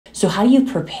So how do you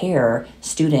prepare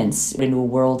students into a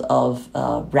world of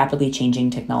rapidly changing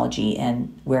technology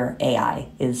and where AI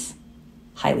is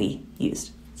highly used?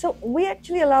 So we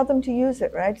actually allow them to use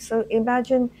it, right? So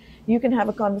imagine you can have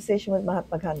a conversation with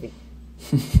Mahatma Gandhi.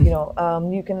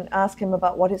 You can ask him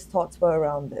about what his thoughts were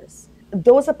around this.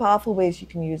 Those are powerful ways you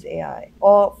can use AI.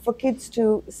 Or for kids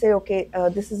to say, okay,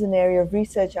 this is an area of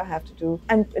research I have to do,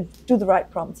 and do the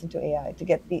right prompts into AI to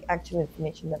get the actual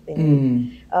information that they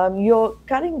need. You're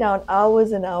cutting down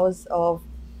hours and hours of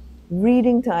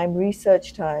reading time,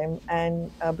 research time, and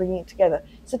bringing it together.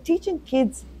 So teaching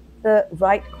kids the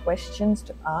right questions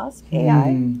to ask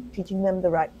AI, teaching them the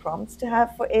right prompts to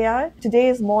have for AI today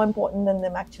is more important than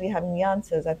them actually having the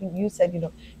answers. I think you said,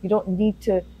 you don't need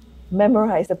to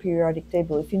memorize the periodic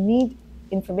table. If you need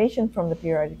information from the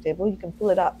periodic table, you can pull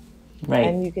it up, Right.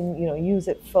 and you can use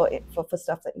it for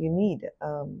stuff that you need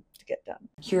to get done.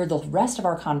 Hear the rest of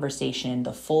our conversation,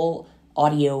 the full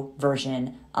audio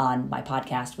version, on my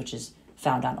podcast, which is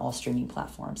found on all streaming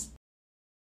platforms.